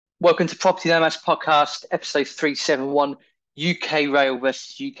Welcome to Property Nomads Podcast, episode 371, UK Rail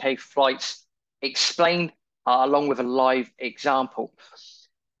versus UK Flights Explained, along with a live example.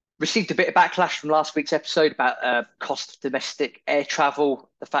 Received a bit of backlash from last week's episode about cost of domestic air travel,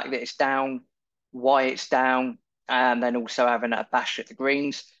 the fact that it's down, why it's down, and then also having a bash at the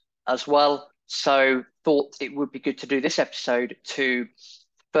Greens as well. So thought it would be good to do this episode to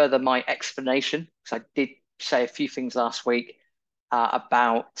further my explanation, because I did say a few things last week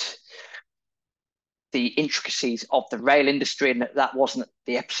about the intricacies of the rail industry, and that wasn't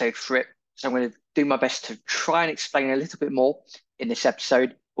the episode for it. So I'm going to do my best to try and explain a little bit more in this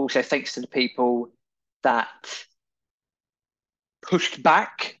episode. Also, thanks to the people that pushed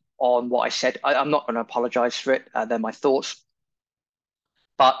back on what I said. I'm not going to apologize for it. They're my thoughts.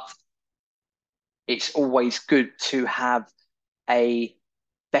 But it's always good to have a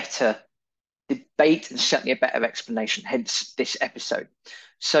better debate and certainly a better explanation, hence this episode.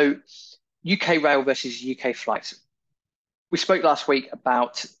 So UK rail versus UK flights. We spoke last week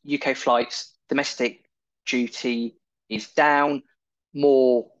about UK flights, domestic duty is down,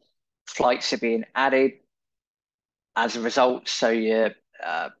 more flights are being added as a result. So your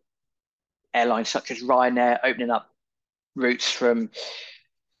airlines such as Ryanair opening up routes from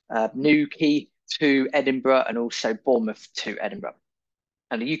Newquay to Edinburgh and also Bournemouth to Edinburgh.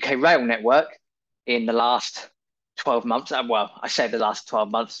 And the UK rail network in the last 12 months, well, I say the last 12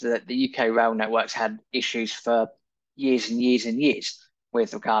 months, the UK rail network's had issues for years and years and years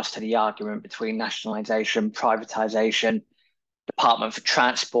with regards to the argument between nationalisation, privatisation, Department for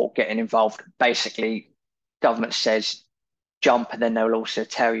Transport getting involved. Basically, government says jump and then they'll also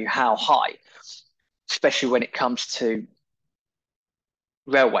tell you how high, especially when it comes to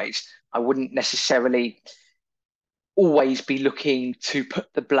railways. I wouldn't necessarily always be looking to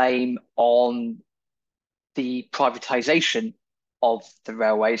put the blame on the privatisation of the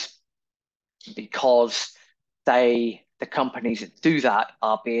railways, because the companies that do that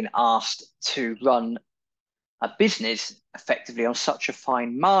are being asked to run a business effectively on such a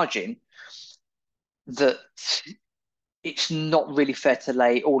fine margin that it's not really fair to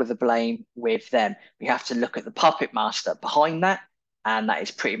lay all of the blame with them. We have to look at the puppet master behind that, and that is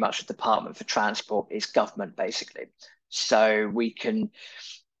pretty much the Department for Transport, is government basically. So we can,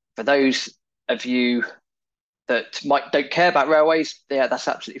 for those of you that don't care about railways, yeah, that's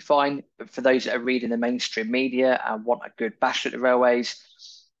absolutely fine. But for those that are reading the mainstream media and want a good bash at the railways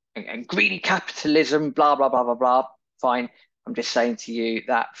and greedy capitalism, blah, blah, blah, blah, blah, fine. I'm just saying to you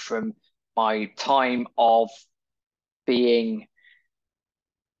that from my time of being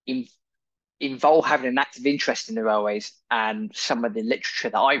involved, having an active interest in the railways, and some of the literature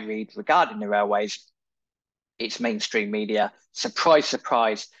that I read regarding the railways, it's mainstream media. Surprise,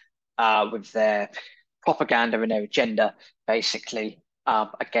 surprise, with their propaganda and their agenda, basically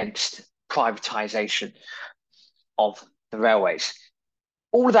against privatisation of the railways.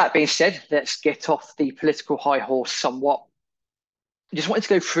 All of that being said, let's get off the political high horse somewhat. I just wanted to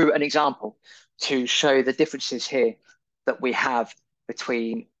go through an example to show the differences here that we have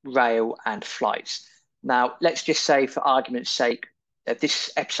between rail and flights. Now, let's just say, for argument's sake, that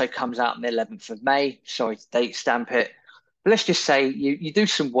this episode comes out on the 11th of May. Sorry to date stamp it. But let's just say you do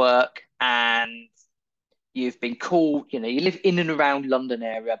some work and you've been called, you live in and around London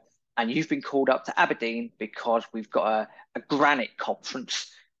area, and you've been called up to Aberdeen because we've got a granite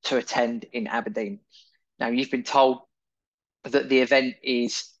conference to attend in Aberdeen. Now, you've been told that the event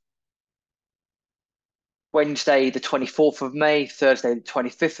is Wednesday, the 24th of May, Thursday, the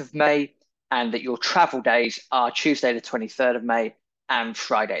 25th of May, and that your travel days are Tuesday, the 23rd of May, and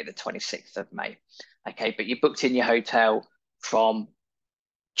Friday, the 26th of May. Okay, but you booked in your hotel from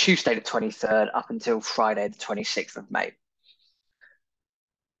Tuesday, the 23rd, up until Friday, the 26th of May.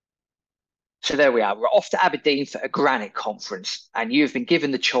 So there we are. We're off to Aberdeen for a granite conference, and you've been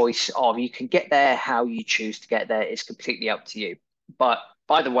given the choice of, you can get there how you choose to get there. It's completely up to you. But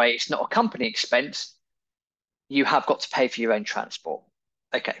by the way, it's not a company expense. You have got to pay for your own transport.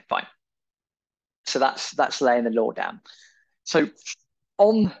 Okay, fine. So that's laying the law down. So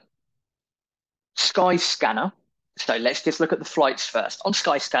on Skyscanner, so let's just look at the flights first. On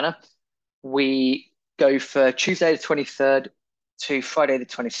Skyscanner, we go for Tuesday the 23rd to Friday the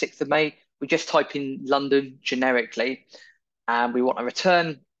 26th of May. We just type in London generically, and we want a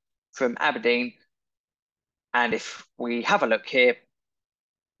return from Aberdeen. And if we have a look here,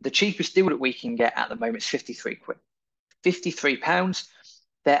 the cheapest deal that we can get at the moment is 53 quid. £53.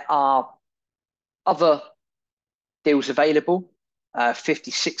 There are other deals available,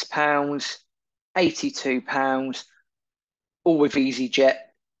 £56, £82, all with EasyJet.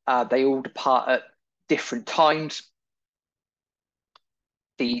 They all depart at different times.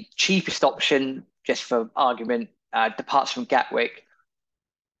 The cheapest option, just for argument, departs from Gatwick,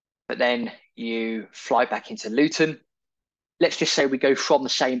 but then you fly back into Luton. Let's just say we go from the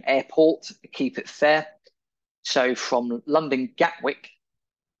same airport to keep it fair. So from London Gatwick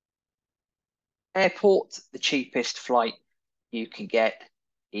Airport, the cheapest flight you can get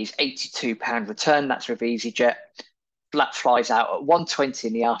is £82 return. That's with EasyJet. That flies out at 1:20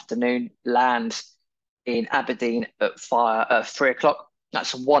 in the afternoon, lands in Aberdeen at 3 o'clock.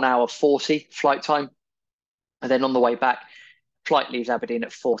 That's a 1 hour 40 flight time. And then on the way back, flight leaves Aberdeen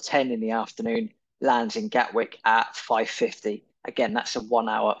at 4:10 in the afternoon, lands in Gatwick at 5:50. Again, that's a 1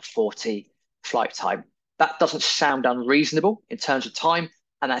 hour 40 flight time. That doesn't sound unreasonable in terms of time,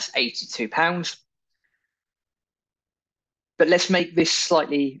 and that's £82. But let's make this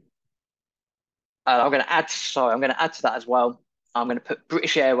slightly. I'm going to add. Sorry, I'm going to add to that as well. I'm going to put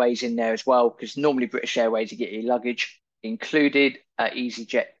British Airways in there as well, because normally British Airways you get your luggage included.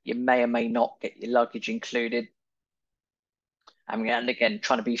 EasyJet, you may or may not get your luggage included. And again,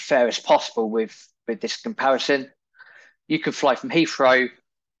 trying to be fair as possible with this comparison. You can fly from Heathrow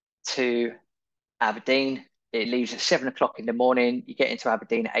to Aberdeen. It leaves at 7 o'clock in the morning. You get into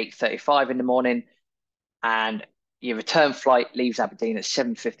Aberdeen at 8:35 in the morning, and your return flight leaves Aberdeen at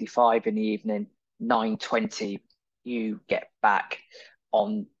 7:55 in the evening. 9:20 you get back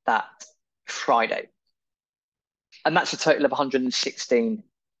on that Friday. And that's a total of £116.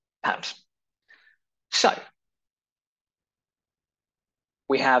 So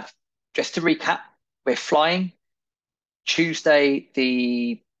we have, just to recap, we're flying Tuesday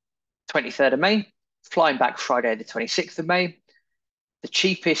the 23rd of May, flying back Friday the 26th of May. The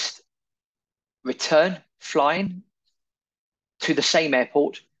cheapest return flying to the same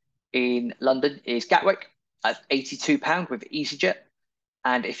airport in London is Gatwick at £82 with EasyJet.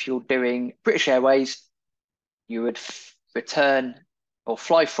 And if you're doing British Airways, you would return or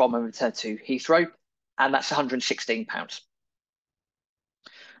fly from and return to Heathrow, and that's £116.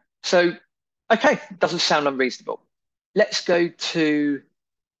 So, okay, doesn't sound unreasonable. Let's go to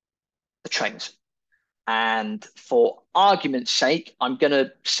the trains. And for argument's sake, I'm going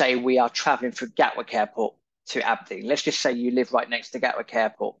to say we are traveling from Gatwick Airport to Aberdeen. Let's just say you live right next to Gatwick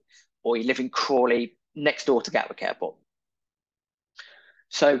Airport, or you live in Crawley, next door to Gatwick Airport.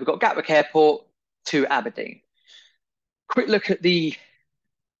 So we've got Gatwick Airport to Aberdeen. Quick look at the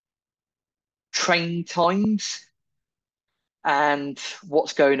train times and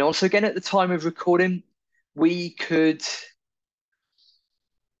what's going on. So again, at the time of recording, we could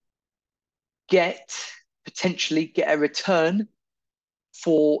potentially get a return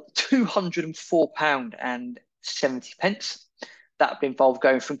for £204.70. That would involve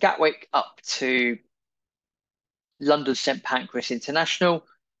going from Gatwick up to London St Pancras International,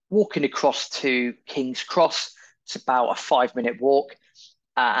 walking across to King's Cross. It's about a 5-minute walk.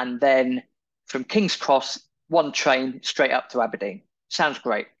 And then from King's Cross, one train straight up to Aberdeen. Sounds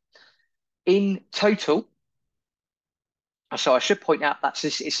great. In total, so I should point out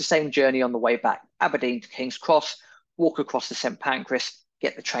it's the same journey on the way back. Aberdeen to King's Cross, walk across to St Pancras,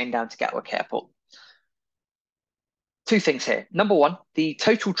 get the train down to Gatwick Airport. Two things here. Number one, the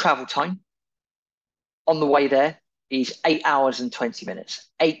total travel time on the way there is 8 hours and 20 minutes.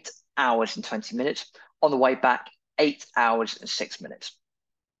 8 hours and 20 minutes. On the way back, 8 hours and 6 minutes.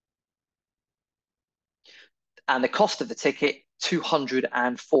 And the cost of the ticket,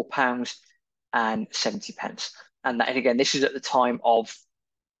 £204.70. And again, this is at the time of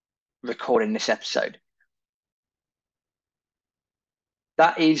recording this episode.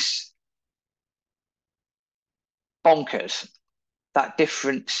 That is bonkers. That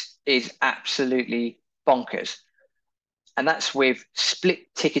difference is absolutely bonkers. And that's with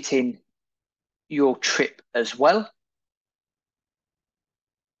split ticketing your trip as well.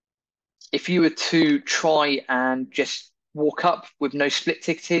 If you were to try and just walk up with no split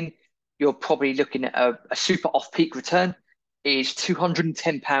ticketing, you're probably looking at a super off-peak return is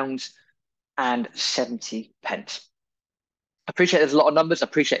 £210.70. I appreciate there's a lot of numbers. I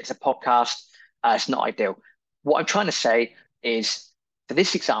appreciate it's a podcast. It's not ideal. What I'm trying to say is, for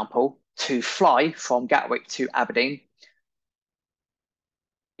this example, to fly from Gatwick to Aberdeen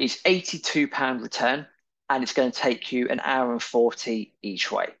is £82 return, and it's going to take you 1 hour and 40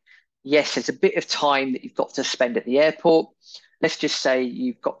 each way. Yes, there's a bit of time that you've got to spend at the airport. Let's just say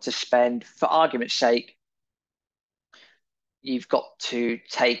you've got to spend, for argument's sake, you've got to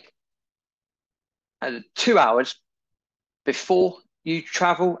take 2 hours before you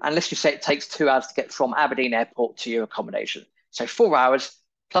travel. And let's just say it takes 2 hours to get from Aberdeen Airport to your accommodation. So 4 hours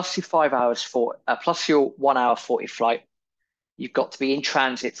plus your 5 hours plus your 1 hour 40 flight. You've got to be in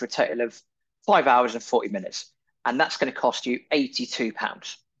transit for a total of 5 hours and 40 minutes. and that's going to cost you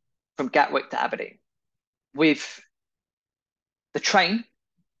 £82 from Gatwick to Aberdeen. With the train,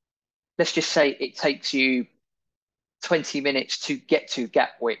 let's just say it takes you 20 minutes to get to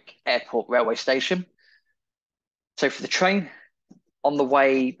Gatwick Airport railway station. So for the train on the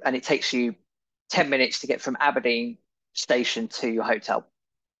way, and it takes you 10 minutes to get from Aberdeen station to your hotel.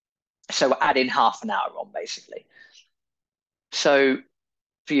 So we're adding half an hour on basically. So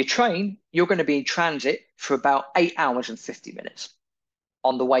for your train, you're going to be in transit for about 8 hours and 50 minutes.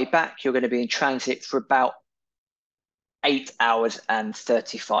 On the way back, you're going to be in transit for about 8 hours and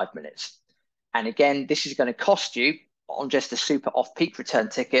 35 minutes. And again, this is going to cost you on just a super off-peak return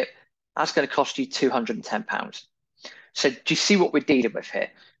ticket, that's going to cost you £210. So do you see what we're dealing with here?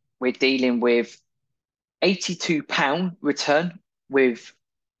 We're dealing with £82 return with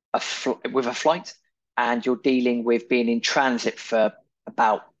a flight, and you're dealing with being in transit for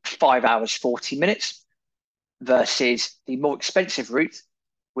about 5 hours, 40 minutes versus the more expensive route,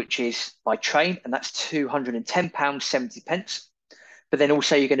 which is by train, and that's £210, 70 pence. But then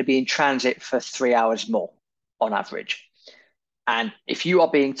also you're going to be in transit for 3 hours more on average. And if you are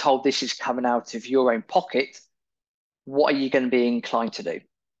being told this is coming out of your own pocket, what are you going to be inclined to do?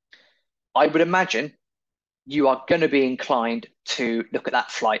 I would imagine you are going to be inclined to look at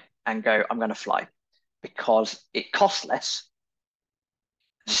that flight and go, I'm going to fly because it costs less.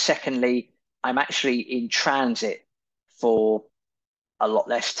 Secondly, I'm actually in transit for a lot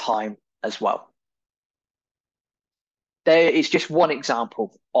less time as well. There is just one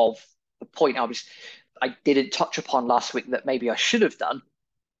example of the point I didn't touch upon last week that maybe I should have done,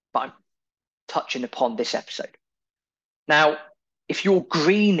 but I'm touching upon this episode. Now, if you're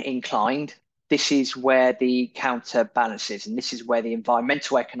green inclined, this is where the counterbalance is, and this is where the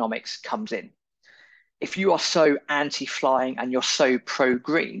environmental economics comes in. If you are so anti-flying and you're so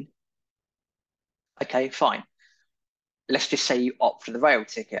pro-green, okay, fine. Let's just say you opt for the rail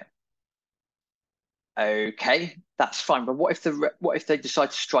ticket. Okay, that's fine. But what if they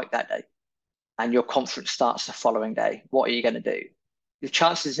decide to strike that day and your conference starts the following day? What are you going to do? The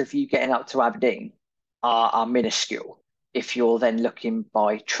chances of you getting up to Aberdeen are minuscule if you're then looking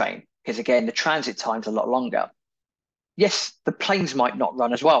by train, because again, the transit time's a lot longer. Yes, the planes might not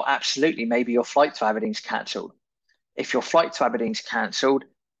run as well. Absolutely. Maybe your flight to Aberdeen's cancelled. If your flight to Aberdeen's cancelled,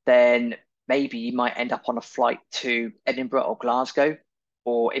 then maybe you might end up on a flight to Edinburgh or Glasgow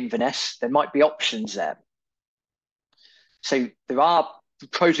or Inverness. There might be options there. So there are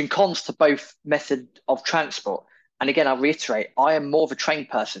pros and cons to both method of transport. And again, I'll reiterate, I am more of a train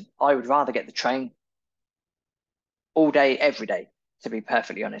person. I would rather get the train all day, every day, to be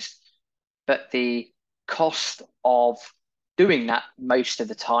perfectly honest. But the cost of doing that most of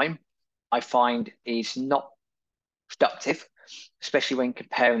the time, I find is not productive, especially when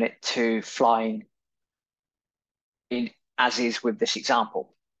comparing it to flying in as is with this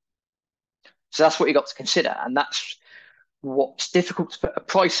example. So that's what you got to consider. And that's what's difficult to put a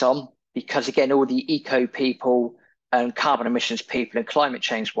price on, because again, all the eco people and carbon emissions people and climate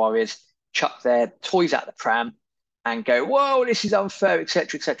change warriors chuck their toys at the pram and go, whoa, this is unfair,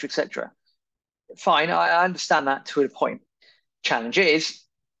 etc., etc., etc. Fine, I understand that to a point. Challenge is,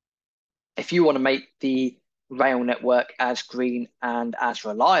 if you want to make the rail network as green and as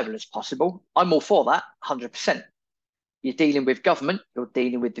reliable as possible, I'm all for that, 100%. You're dealing with government, you're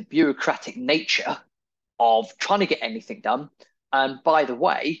dealing with the bureaucratic nature of trying to get anything done. And by the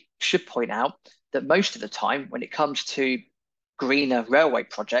way, should point out that most of the time when it comes to greener railway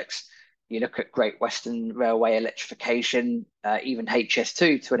projects, you look at Great Western Railway electrification, even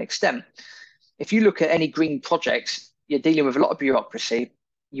HS2 to an extent. If you look at any green projects, you're dealing with a lot of bureaucracy.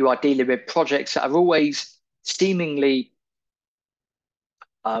 You are dealing with projects that are always seemingly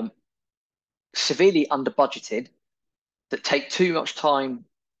severely under budgeted, that take too much time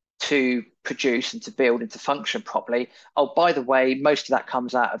to produce and to build and to function properly. Oh, by the way, most of that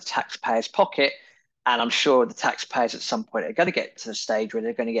comes out of taxpayers' pocket. And I'm sure the taxpayers at some point are going to get to the stage where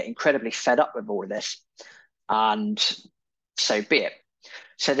they're going to get incredibly fed up with all of this. And so be it.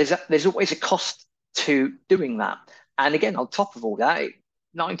 So there's always a cost to doing that. And again, on top of all that,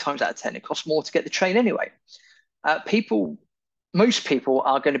 9 times out of 10, it costs more to get the train anyway. Most people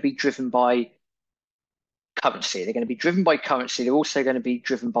are going to be driven by currency. They're going to be driven by currency. They're also going to be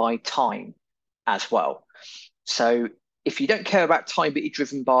driven by time as well. So if you don't care about time, but you're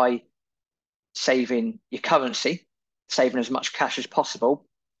driven by saving your currency, saving as much cash as possible,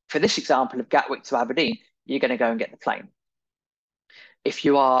 for this example of Gatwick to Aberdeen, you're going to go and get the plane. If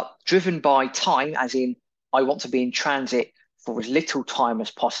you are driven by time, as in I want to be in transit for as little time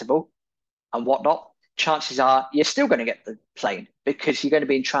as possible and whatnot, chances are you're still going to get the plane because you're going to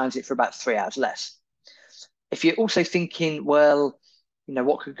be in transit for about 3 hours less. If you're also thinking, well,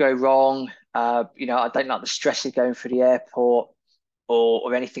 what could go wrong? I don't like the stress of going through the airport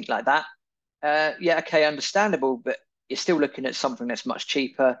or anything like that. Yeah, okay, understandable, but you're still looking at something that's much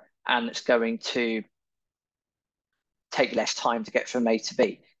cheaper and it's going to take less time to get from A to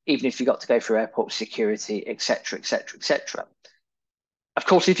B, even if you got to go through airport security, etc., etc., etc. Of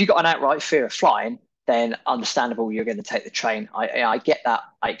course, if you've got an outright fear of flying, then understandable, you're going to take the train. I get that.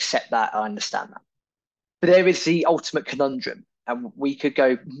 I accept that. I understand that. But there is the ultimate conundrum, and we could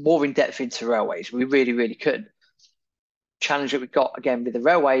go more in depth into railways. We really, really could. Challenge that we've got again with the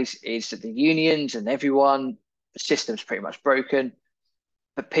railways is that the unions and everyone, the system's pretty much broken,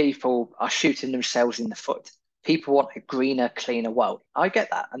 but people are shooting themselves in the foot. People want a greener, cleaner world. I get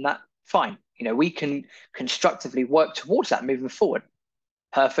that, and that's fine. We can constructively work towards that moving forward.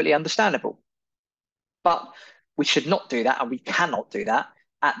 Perfectly understandable. But we should not do that, and we cannot do that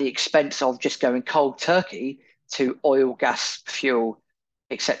at the expense of just going cold turkey to oil, gas, fuel,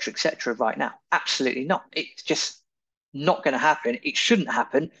 etc., right now. Absolutely not. It's just not going to happen. It shouldn't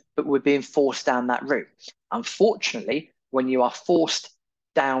happen, but we're being forced down that route. Unfortunately, when you are forced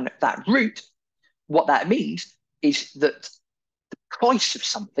down that route, what that means is that the price of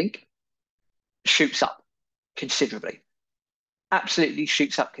something shoots up considerably, absolutely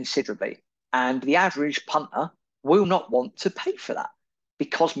shoots up considerably. And the average punter will not want to pay for that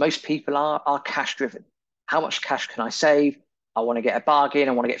because most people are cash driven. How much cash can I save? I want to get a bargain.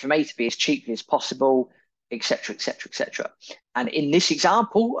 I want to get from A to B as cheaply as possible, etc., etc., etc. And in this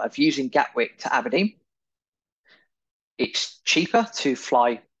example of using Gatwick to Aberdeen, it's cheaper to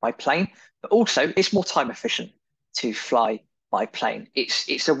fly by plane, but also it's more time efficient to fly by plane.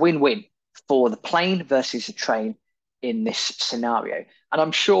 It's a win-win for the plane versus the train in this scenario. And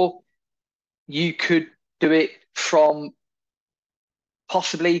I'm sure you could do it from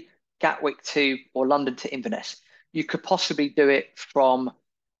possibly Gatwick to or London to Inverness. You could possibly do it from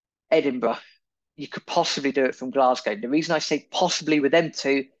Edinburgh. You could possibly do it from Glasgow. The reason I say possibly with them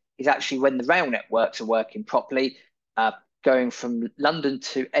two is actually when the rail networks are working properly, going from London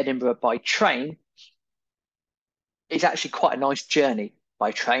to Edinburgh by train is actually quite a nice journey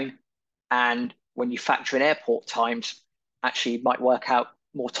by train. And when you factor in airport times, actually it might work out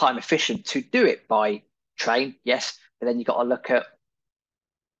more time efficient to do it by train, yes, but then you've got to look at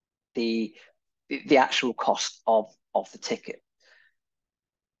the actual cost of the ticket.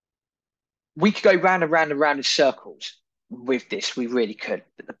 We could go round and round and round in circles with this, we really could.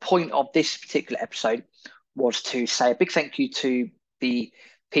 But the point of this particular episode was to say a big thank you to the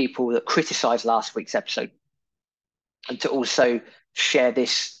people that criticised last week's episode and to also share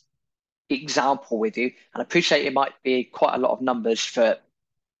this example with you. And I appreciate it might be quite a lot of numbers for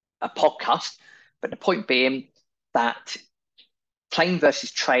a podcast, but the point being that plane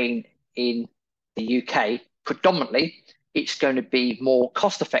versus train in the UK, predominantly, it's going to be more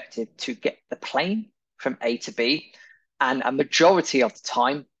cost effective to get the plane from A to B. And a majority of the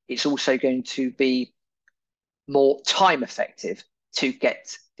time, it's also going to be more time effective to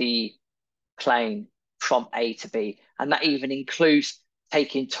get the plane from A to B. And that even includes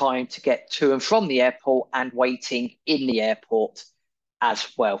taking time to get to and from the airport and waiting in the airport as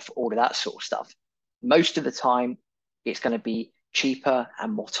well for all of that sort of stuff. Most of the time, it's going to be cheaper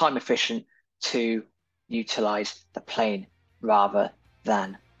and more time efficient to utilize the plane rather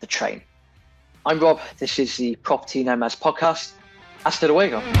than the train. I'm Rob. This is the Property Nomads podcast. Hasta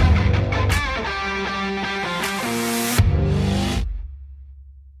luego.